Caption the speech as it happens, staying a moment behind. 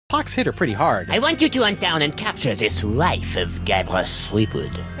Pox hit her pretty hard. I want you to hunt down and capture this wife of Gabra Sweetwood.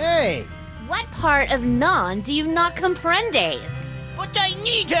 Hey! What part of Non do you not comprendes? But I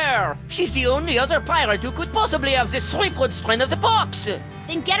need her! She's the only other pirate who could possibly have the Sweetwood strain of the pox!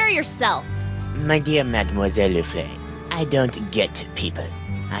 Then get her yourself. My dear Mademoiselle Leflay, I don't get people.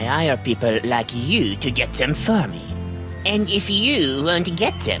 I hire people like you to get them for me. And if you won't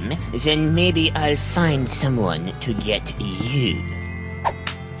get them, then maybe I'll find someone to get you.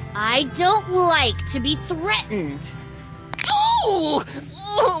 I don't like to be threatened. Oh!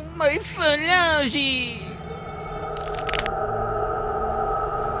 Oh, my phalange!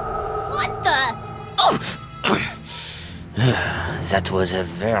 What the? Oh! That was a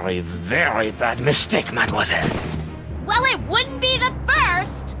very, very bad mistake, mademoiselle. Well, it wouldn't be the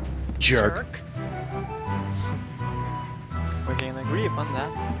first! Jerk. We can agree upon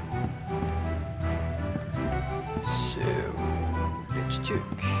that. So, it's took.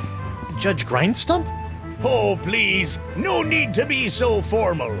 Judge Grindstump? Oh, please, no need to be so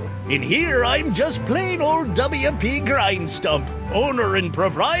formal. In here, I'm just plain old W.P. Grindstump, owner and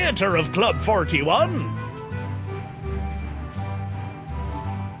proprietor of Club 41.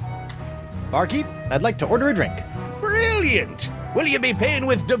 Barkeep, I'd like to order a drink. Brilliant! Will you be paying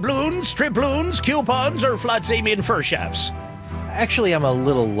with doubloons, triploons, coupons, or flat-samian fur shafts? Actually, I'm a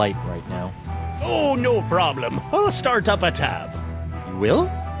little light right now. Oh, no problem. I'll start up a tab. You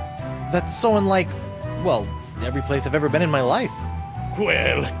will? That's so unlike, well, every place I've ever been in my life.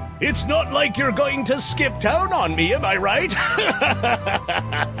 Well, it's not like you're going to skip town on me, am I right?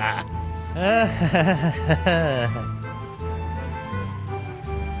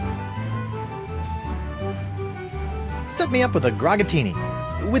 Set me up with a grogatini,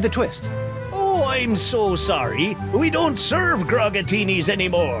 with a twist. Oh, I'm so sorry. We don't serve grogatinis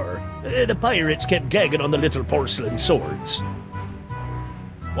anymore. The pirates kept gagging on the little porcelain swords.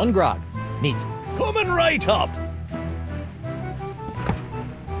 One grog. Neat. Coming right up.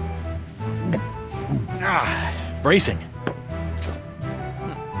 Bracing.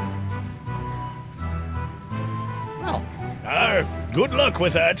 Well, Good luck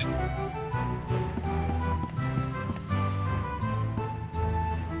with that.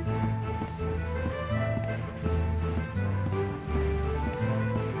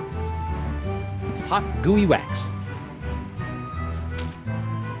 hot, gooey wax.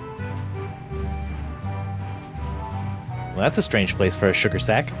 Well, that's a strange place for a sugar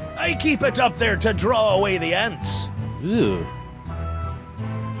sack. I keep it up there to draw away the ants. Ooh.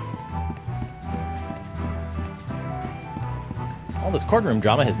 All this courtroom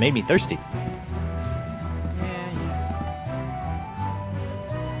drama has made me thirsty.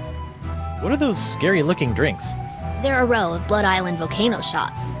 What are those scary-looking drinks? They're a row of Blood Island volcano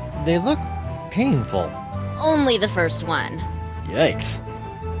shots. They look painful. Only the first one. Yikes.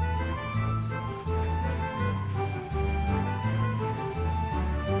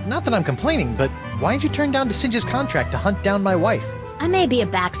 Not that I'm complaining, but why'd you turn down DeSinge's contract to hunt down my wife? I may be a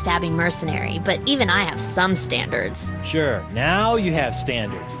backstabbing mercenary, but even I have some standards. Sure, now you have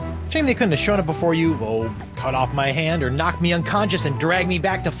standards. Shame they couldn't have shown up before you, cut off my hand or knock me unconscious and drag me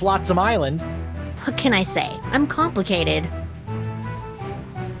back to Flotsam Island. What can I say? I'm complicated.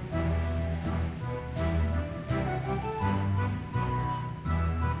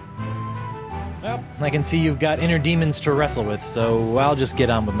 Well, I can see you've got inner demons to wrestle with, so I'll just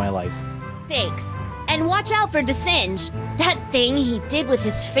get on with my life. Thanks. And watch out for DeSinge. That thing he did with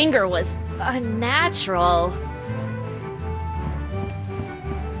his finger was unnatural.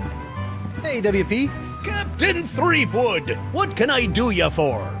 Hey, WP. Captain Threepwood, what can I do you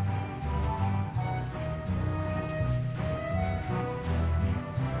for?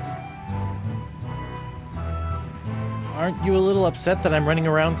 Aren't you a little upset that I'm running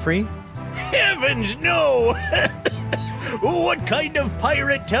around free? Heavens, no! What kind of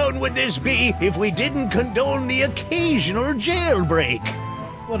pirate town would this be if we didn't condone the occasional jailbreak?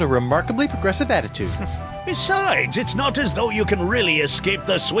 What a remarkably progressive attitude. Besides, it's not as though you can really escape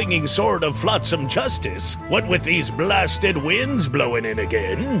the swinging sword of flotsam justice, what with these blasted winds blowing in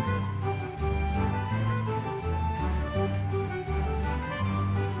again.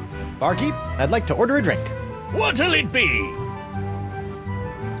 Barkeep, I'd like to order a drink. What'll it be?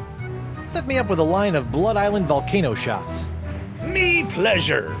 Set me up with a line of Blood Island volcano shots. Me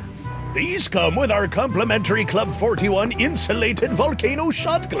pleasure. These come with our complimentary Club 41 insulated volcano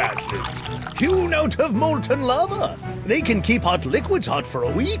shot glasses. Hewn out of molten lava. They can keep hot liquids hot for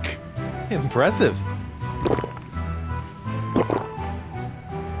a week. Impressive.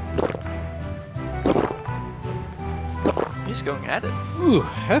 He's going at it. Ooh,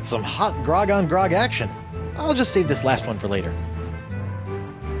 that's some hot grog on grog action. I'll just save this last one for later.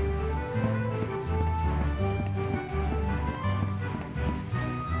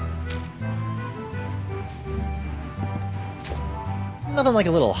 Nothing like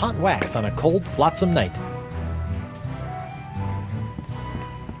a little hot wax on a cold, flotsam night.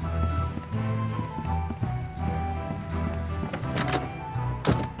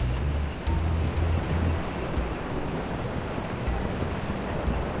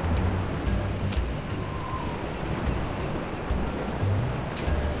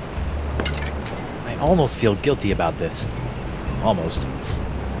 I almost feel guilty about this. Almost.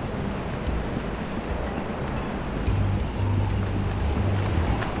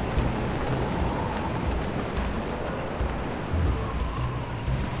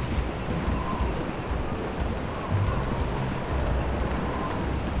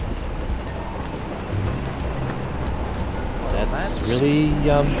 That's really,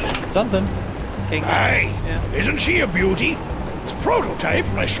 something. King. Aye, Yeah. isn't she a beauty? It's a prototype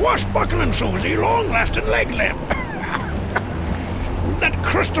of my swashbuckling Susie long-lasting leg lamp. That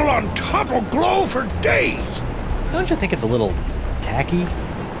crystal on top will glow for days. Don't you think it's a little tacky?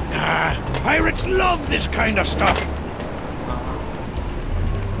 Ah, pirates love this kind of stuff.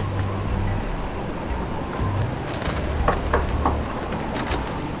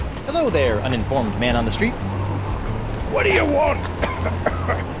 Hello there, uninformed man on the street. What do you want?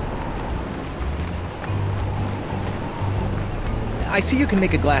 I see you can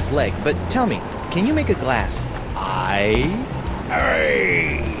make a glass leg, but tell me, can you make a glass eye?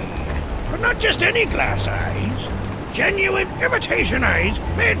 Aye. But not just any glass eyes. Genuine imitation eyes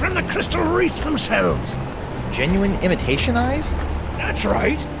made from the crystal wreaths themselves. Genuine imitation eyes? That's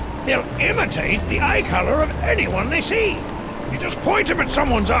right. They'll imitate the eye color of anyone they see. You just point them at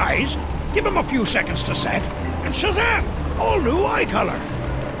someone's eyes, give them a few seconds to set, and shazam! All new eye color.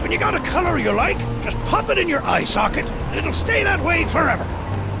 When you got a color you like, just pop it in your eye socket, and it'll stay that way forever.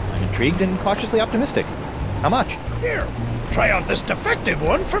 I'm intrigued and cautiously optimistic. How much? Here, try out this defective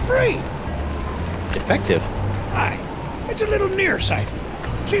one for free. Effective? Aye, it's a little nearsighted,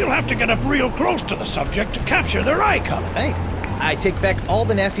 so you'll have to get up real close to the subject to capture their eye color. Thanks. I take back all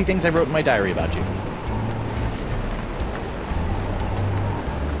the nasty things I wrote in my diary about you.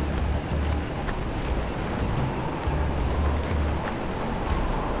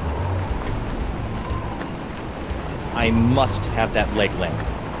 I must have that leg lamp.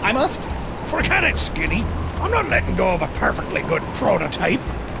 I must? Forget it, Skinny. I'm not letting go of a perfectly good prototype.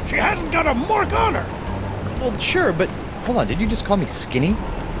 She hasn't got a mark on her. Well, sure, but hold on, did you just call me skinny?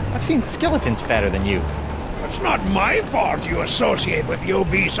 I've seen skeletons fatter than you. It's not my fault you associate with the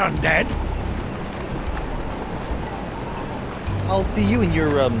obese undead. I'll see you in your,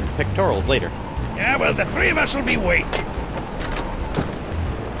 pectorals later. Yeah, well, the three of us will be waiting.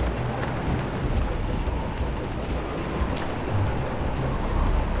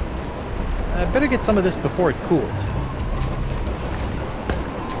 I better get some of this before it cools.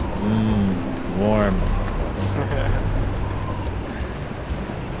 Warm.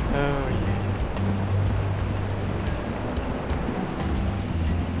 Oh, yeah.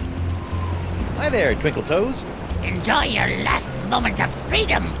 Hi there, Twinkle Toes. Enjoy your last moments of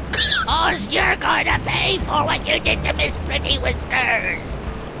freedom, cause you're going to pay for what you did to Miss Pretty Whiskers.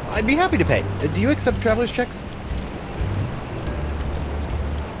 I'd be happy to pay. Do you accept traveler's checks?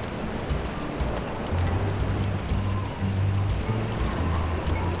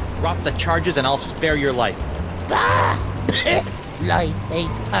 Drop the charges and I'll spare your life. Bah! Life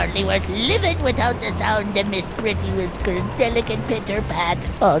ain't hardly worth living without the sound of Miss Pretty Whiskers' delicate pitter-pat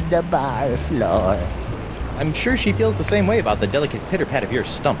on the bar floor. I'm sure she feels the same way about the delicate pitter-pat of your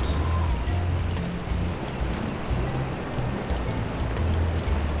stumps.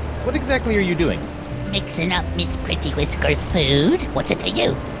 What exactly are you doing? Mixing up Miss Pretty Whiskers' food? What's it to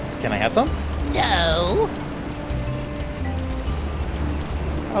you? Can I have some? No.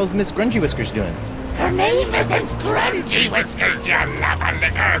 How's Miss Grungy Whiskers doing? Her name isn't Grungy Whiskers, you lava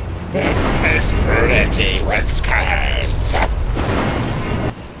licker. It's Miss Pretty Whiskers.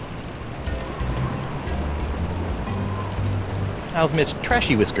 How's Miss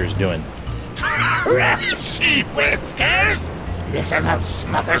Trashy Whiskers doing? Trashy Whiskers? Listen up,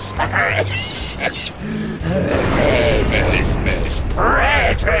 Smucker Smucker. Her name is Miss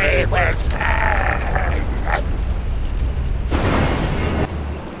Pretty Whiskers.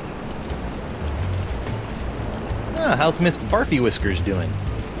 How's Miss Barfy Whiskers doing?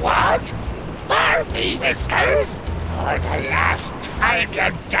 What? Barfy Whiskers? For the last time,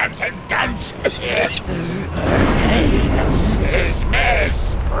 you dancing dunce. Her name is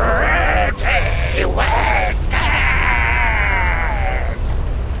Miss Pretty Whiskers.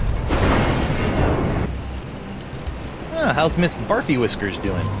 How's Miss Barfy Whiskers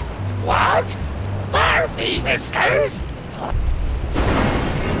doing? What? Barfy Whiskers?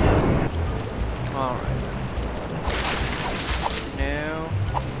 Alright. No.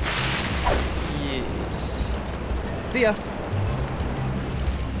 See ya.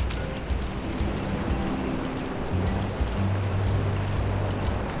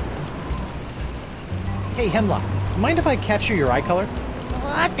 Hey, Hemlock. Mind if I capture your eye color?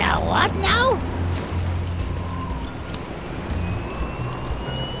 What the what now?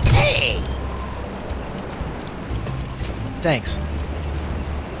 Hey! Thanks.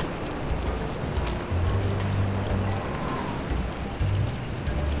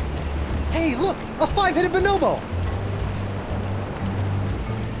 Hey, look! A 5-headed bonobo!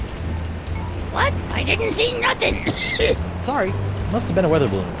 What? I didn't see nothing. Sorry. Must have been a weather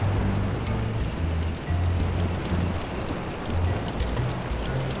balloon.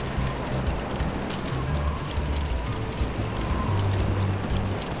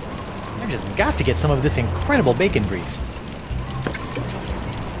 I've just got to get some of this incredible bacon grease.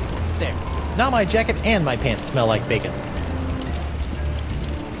 There. Now my jacket and my pants smell like bacon.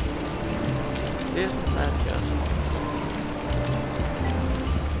 Isn't that just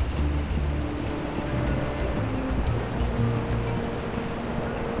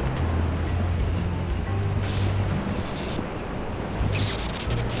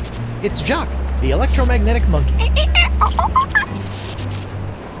It's Jock, the electromagnetic monkey.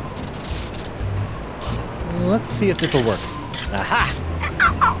 Let's see if this will work. Aha!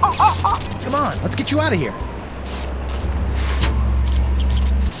 Come on, let's get you out of here.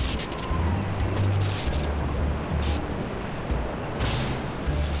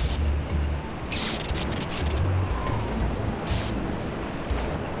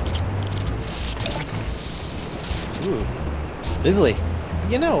 Ooh, sizzly.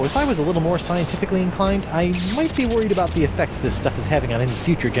 You know, if I was a little more scientifically inclined, I might be worried about the effects this stuff is having on any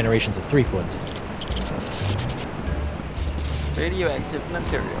future generations of Threepwoods. radioactive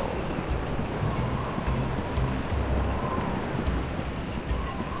material?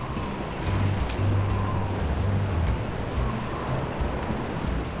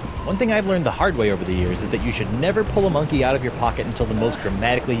 One thing I've learned the hard way over the years is that you should never pull a monkey out of your pocket until the most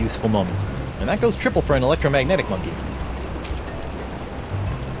dramatically useful moment. And that goes triple for an electromagnetic monkey.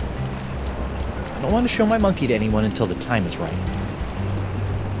 I don't want to show my monkey to anyone until the time is right.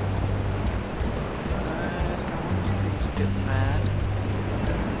 Get mad.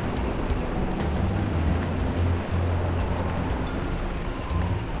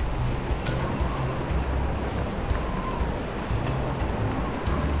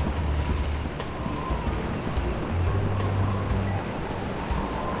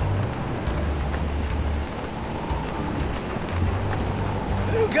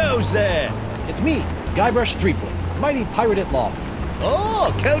 Who goes there? It's me, Guybrush Threepwood, mighty pirate at law.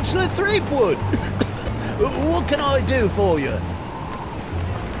 Oh, Councillor Threepwood. What can I do for you?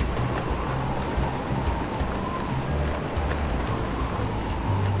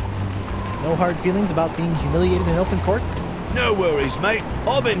 No hard feelings about being humiliated in open court? No worries, mate.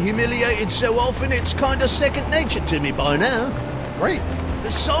 I've been humiliated so often it's kinda second nature to me by now. Great.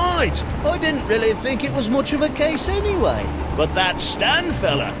 Besides, I didn't really think it was much of a case anyway. But that Stan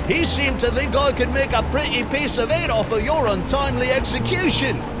fella, he seemed to think I could make a pretty piece of it off of your untimely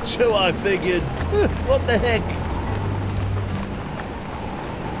execution. So I figured, what the heck?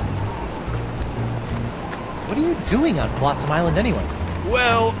 What are you doing on Flotsam Island anyway?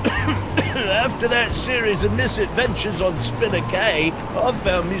 Well, after that series of misadventures on Spinner Cay, I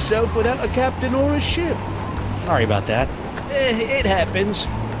found myself without a captain or a ship. Sorry about that. It happens.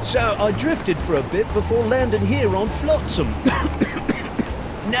 So I drifted for a bit before landing here on Flotsam.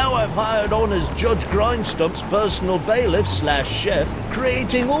 Now I've hired on as Judge Grindstump's personal bailiff / chef,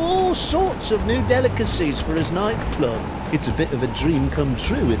 creating all sorts of new delicacies for his nightclub. It's a bit of a dream come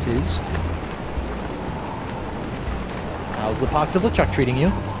true, it is. How's the pox of LeChuck treating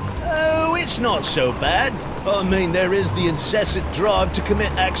you? Oh, it's not so bad. I mean, there is the incessant drive to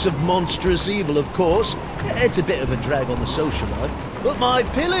commit acts of monstrous evil, of course. It's a bit of a drag on the social life. But my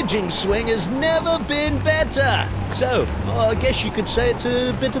pillaging swing has never been better. So, I guess you could say it's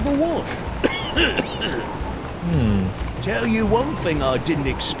a bit of a wash. Tell you one thing I didn't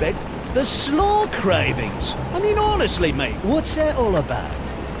expect. The slaw cravings. I mean, honestly, mate, what's that all about?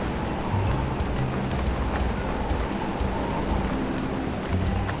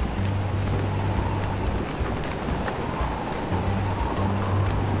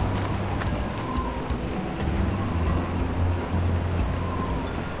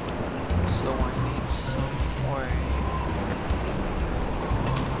 So I need some way to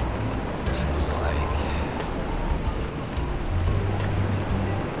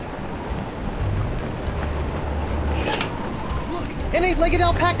Look, an 8-legged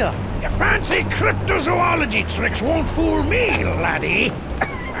alpaca! Your fancy cryptozoology tricks won't fool me, laddie.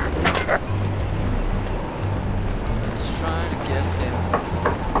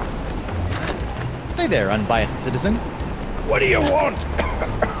 Say there, unbiased citizen. What do you want?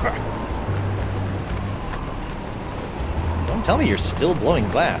 Don't tell me you're still blowing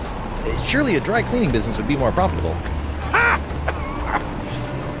glass. Surely a dry cleaning business would be more profitable. That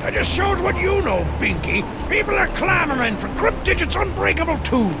just shows what you know, Binky. People are clamoring for Crypt Digits unbreakable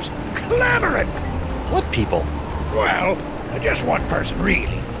tubes. Clamoring! What people? Well, just one person,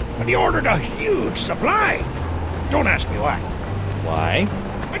 really. But he ordered a huge supply. Don't ask me why. Why?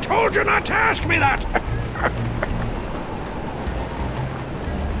 I told you not to ask me that!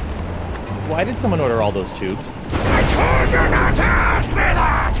 Why did someone order all those tubes? I told you not to ask me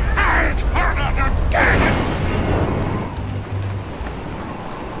that! I told you again!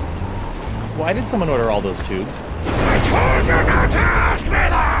 Why did someone order all those tubes? I told you not to ask me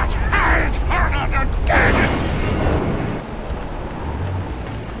that! I told you again!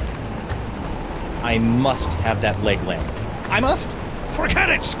 I must have that leg lamp. I must! Forget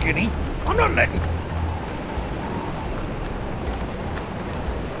it, Skinny. I'm not letting...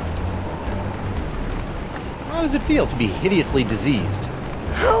 How does it feel to be hideously diseased?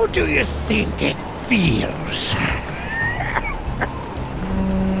 How do you think it feels?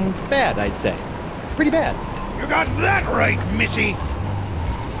 Bad, I'd say. Pretty bad. You got that right, Missy.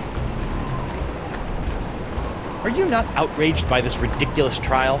 Are you not outraged by this ridiculous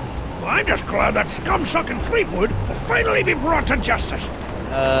trial? Well, I'm just glad that scum-sucking Threepwood will finally be brought to justice.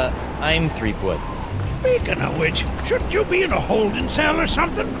 I'm Threepwood. Speaking of which, shouldn't you be in a holding cell or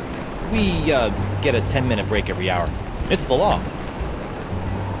something? We, get a 10-minute break every hour. It's the law.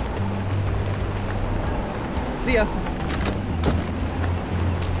 See ya.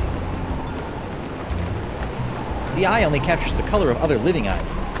 The eye only captures the color of other living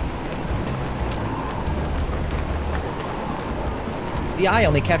eyes. The eye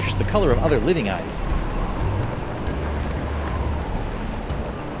only captures the color of other living eyes.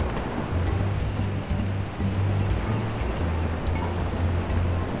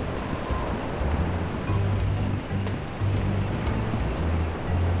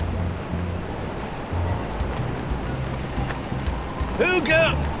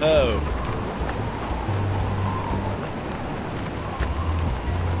 Hooga! Oh.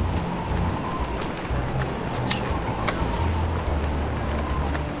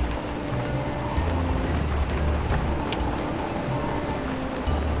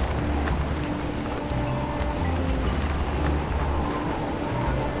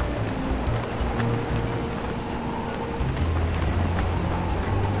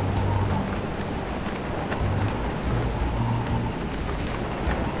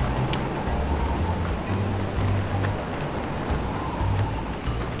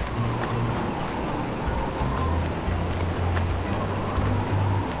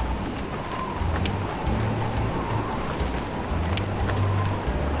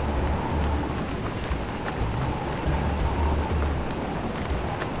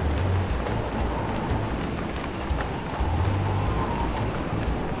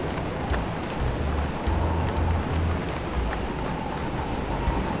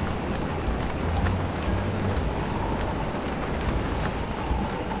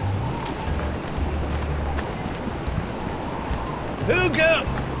 Hooga!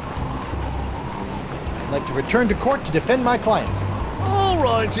 I'd like to return to court to defend my client.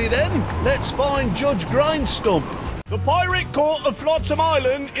 Alrighty then, let's find Judge Grindstump. The Pirate Court of Flotsam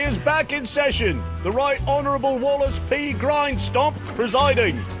Island is back in session. The Right Honourable Wallace P. Grindstump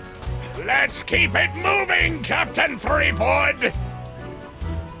presiding. Let's keep it moving, Captain Threepwood!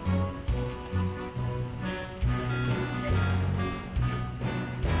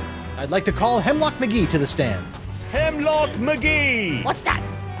 I'd like to call Hemlock McGee to the stand. Hemlock McGee! What's that?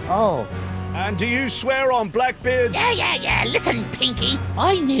 Oh. And do you swear on Blackbeard's... Yeah. Listen, Pinky.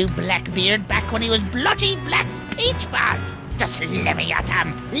 I knew Blackbeard back when he was bloody Black Peach Fuzz. Just let me at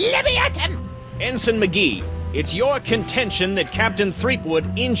him. Let me at him. Ensign McGee, it's your contention that Captain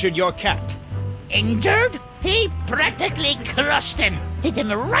Threepwood injured your cat. Injured? He practically crushed him. Hit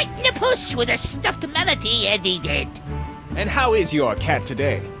him right in the puss with a stuffed manatee, Eddie did. And how is your cat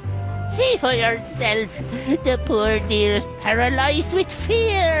today? See for yourself. The poor dear is paralyzed with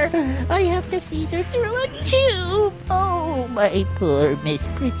fear. I have to feed her through a tube. Oh, my poor Miss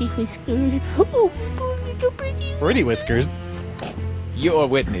Pretty Whiskers. Oh, poor little Pretty. Pretty Whiskers. You're a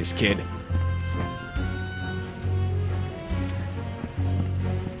witness, kid.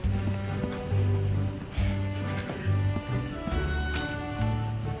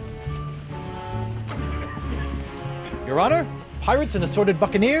 Your Honor, pirates and assorted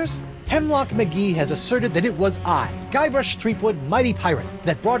buccaneers, Hemlock McGee has asserted that it was I, Guybrush Threepwood, mighty pirate,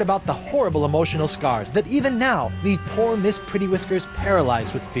 that brought about the horrible emotional scars that even now leave poor Miss Pretty Whiskers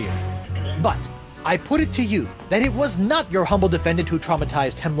paralyzed with fear. But I put it to you that it was not your humble defendant who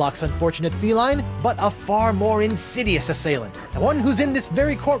traumatized Hemlock's unfortunate feline, but a far more insidious assailant, the one who's in this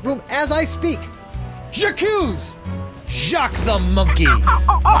very courtroom as I speak. J'accuse Jacques the Monkey!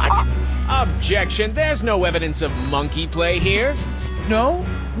 What? Objection, there's no evidence of monkey play here. No?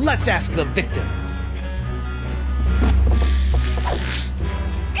 Let's ask the victim.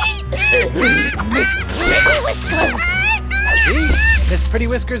 See? Miss Pretty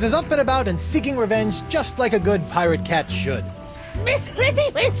Whiskers is up and about and seeking revenge just like a good pirate cat should. Miss Pretty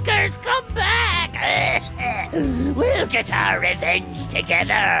Whiskers, come back! We'll get our revenge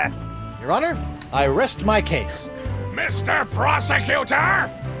together. Your Honor, I rest my case. Mr. Prosecutor!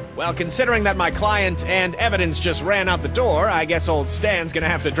 Well, considering that my client and evidence just ran out the door, I guess old Stan's gonna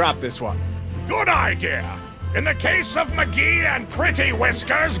have to drop this one. Good idea. In the case of McGee and Pretty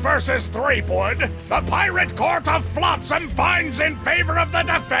Whiskers versus Threepwood, the Pirate Court of Flotsam finds in favor of the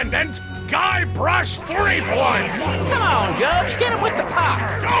defendant, Guybrush Threepwood. Come on, Judge, get him with the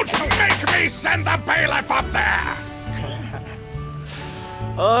pox. Don't make me send the bailiff up there!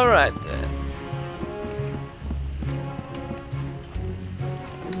 Alright then.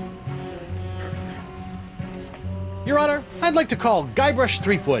 Your Honor, I'd like to call Guybrush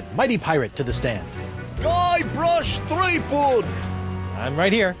Threepwood, mighty pirate, to the stand. Guybrush Threepwood! I'm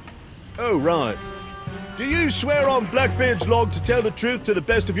right here. Oh, right. Do you swear on Blackbeard's log to tell the truth to the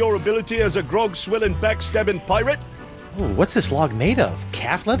best of your ability as a grog-swilling, backstabbing pirate? Ooh, what's this log made of?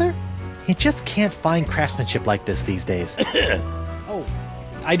 Calf leather? You just can't find craftsmanship like this these days. Oh,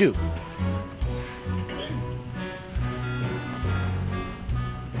 I do.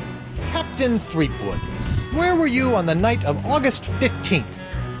 Captain Threepwood, where were you on the night of August 15th?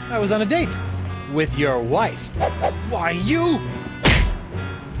 I was on a date. With your wife. Why, you...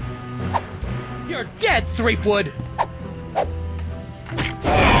 You're dead, Threepwood!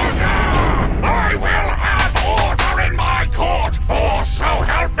 I will have order in my court, or so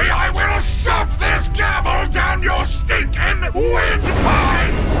help me, I will shove this gavel down your stinking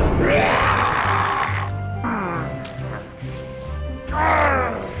windpipe!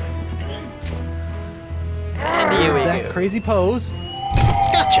 And here we That go. crazy pose.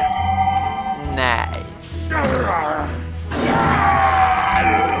 Gotcha! Nice.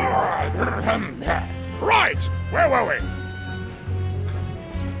 Right, where were we?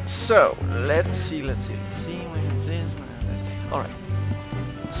 So, let's see. When is this? Alright.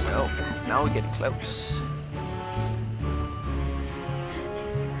 So, now we get close.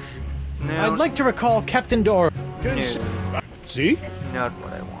 No, I'd like to recall Captain Dor... no, See? not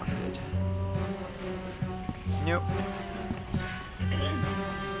what I wanted. Nope.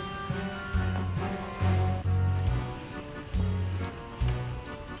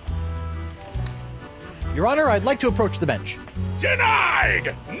 Your Honor, I'd like to approach the bench.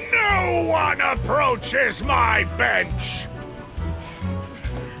 Denied! No one approaches my bench!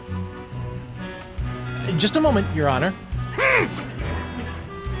 Just a moment, Your Honor.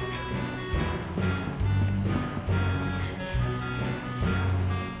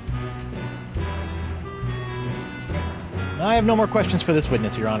 I have no more questions for this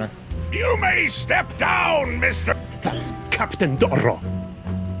witness, Your Honor. You may step down, Mr. That's Captain Doro.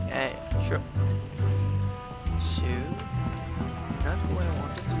 Yeah, sure. So, not who I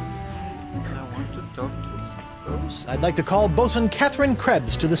wanted. I want to talk to those. I'd like to call Bosun Catherine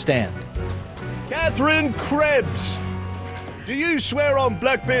Krebs to the stand. Catherine Krebs! Do you swear on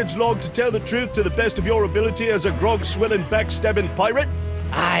Blackbeard's log to tell the truth to the best of your ability as a grog-swilling, backstabbing pirate?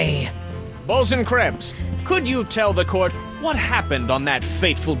 Aye. Bosun Krebs, could you tell the court what happened on that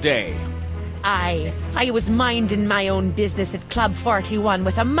fateful day? I was minding my own business at Club 41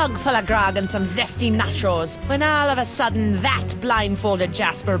 with a mug full of grog and some zesty nachos, when all of a sudden that blindfolded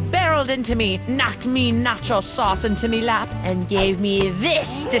Jasper barreled into me, knocked me nacho sauce into me lap, and gave me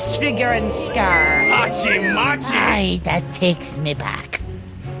this disfiguring scar. Hachi-machi! Aye, that takes me back.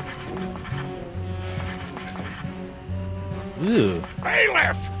 Ooh.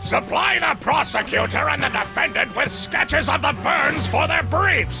 Bailiff, supply the prosecutor and the defendant with sketches of the burns for their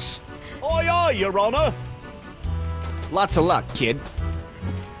briefs! Aye, aye, Your Honor. Lots of luck, kid.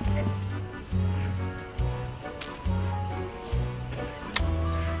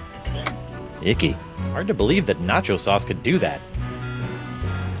 Icky. Hard to believe that nacho sauce could do that.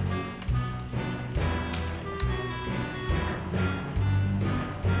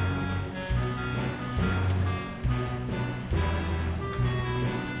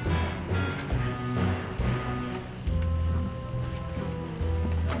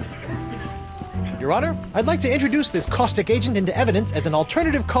 Your Honor, I'd like to introduce this caustic agent into evidence as an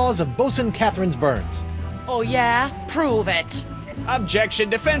alternative cause of Bosun Catherine's burns. Oh yeah? Prove it. Objection.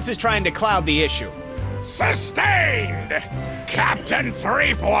 Defense is trying to cloud the issue. Sustained! Captain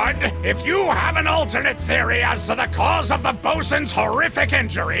Threepwood, if you have an alternate theory as to the cause of the bosun's horrific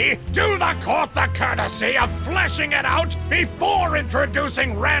injury, do the court the courtesy of fleshing it out before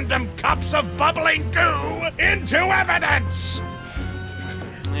introducing random cups of bubbling goo into evidence!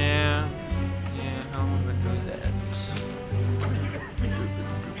 Yeah, how am I gonna do that?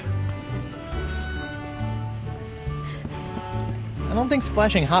 I don't think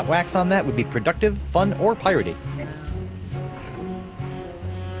splashing hot wax on that would be productive, fun, or piratey.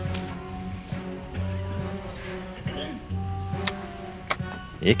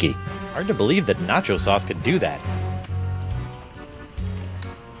 Icky. Hard to believe that nacho sauce could do that.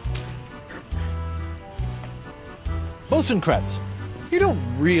 Bosun Krebs, you don't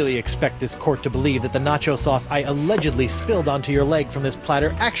really expect this court to believe that the nacho sauce I allegedly spilled onto your leg from this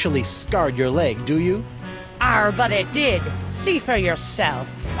platter actually scarred your leg, do you? But it did. See for yourself.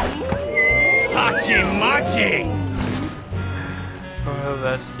 Hachi machi! Oh,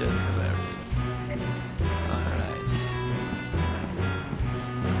 that's just hilarious. Alright.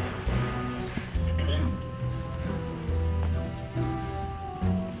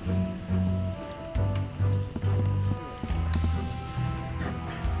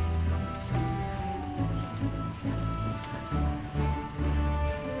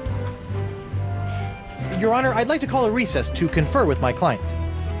 Your Honor, I'd like to call a recess to confer with my client.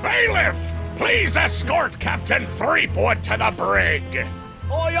 Bailiff, please escort Captain Threepwood to the brig.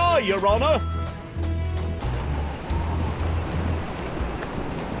 Aye, aye, Your Honor.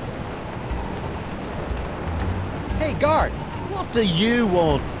 Hey, guard! What do you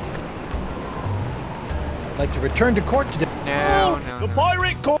want? I'd like to return to court to... No, The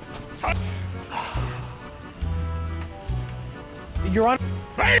pirate court. Your Honor...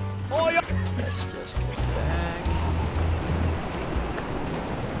 Aye, aye. Let's just get back.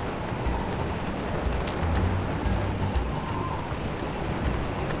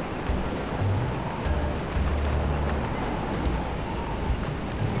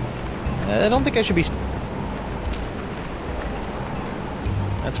 I don't think I should be...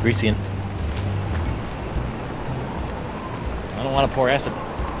 That's greasy. I don't want to pour acid.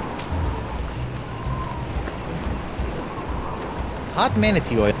 Hot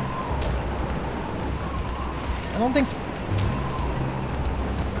manatee oil. I don't think so.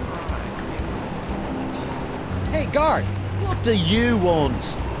 Hey, guard! What do you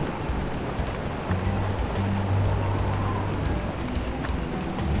want?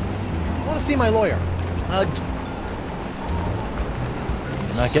 I want to see my lawyer.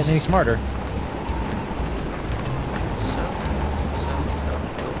 You're not getting any smarter.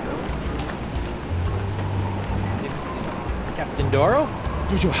 Captain Doro?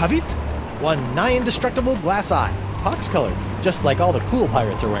 Do you have it? One nigh indestructible glass eye. Pox colored, just like all the cool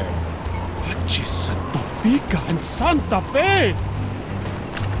pirates are wearing. Achis Santo Pica and Santa Fe!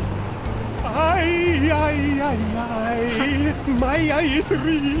 Ay, ay, ay, ay. My eye is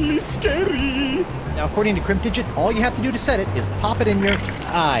really scary. Now, according to Crimp Digit, all you have to do to set it is pop it in your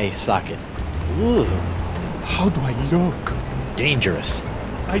eye socket. Ooh, How do I look? dangerous.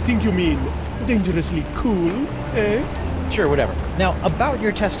 I think you mean dangerously cool, eh? Sure, whatever. Now, about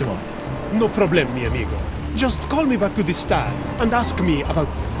your testimony. No problem, mi amigo. Just call me back to the stand and ask me about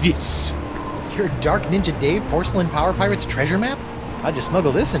this. Your Dark Ninja Dave Porcelain Power Pirates treasure map? How'd you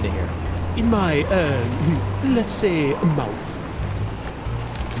smuggle this into here? In my, let's say, mouth.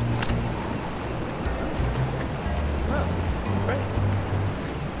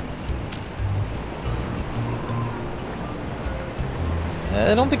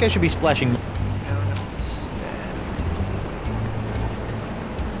 I don't think I should be splashing.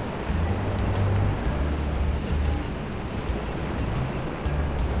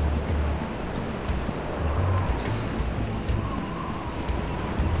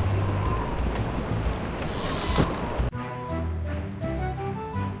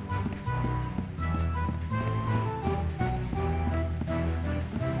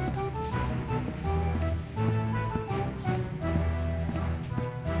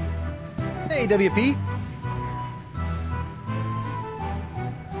 Hey, WP.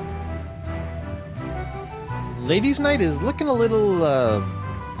 Ladies' night is looking a little,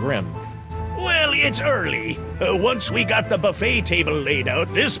 grim. Well, it's early. Once we got the buffet table laid out,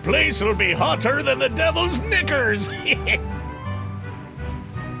 this place will be hotter than the devil's knickers.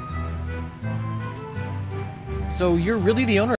 So you're really the owner?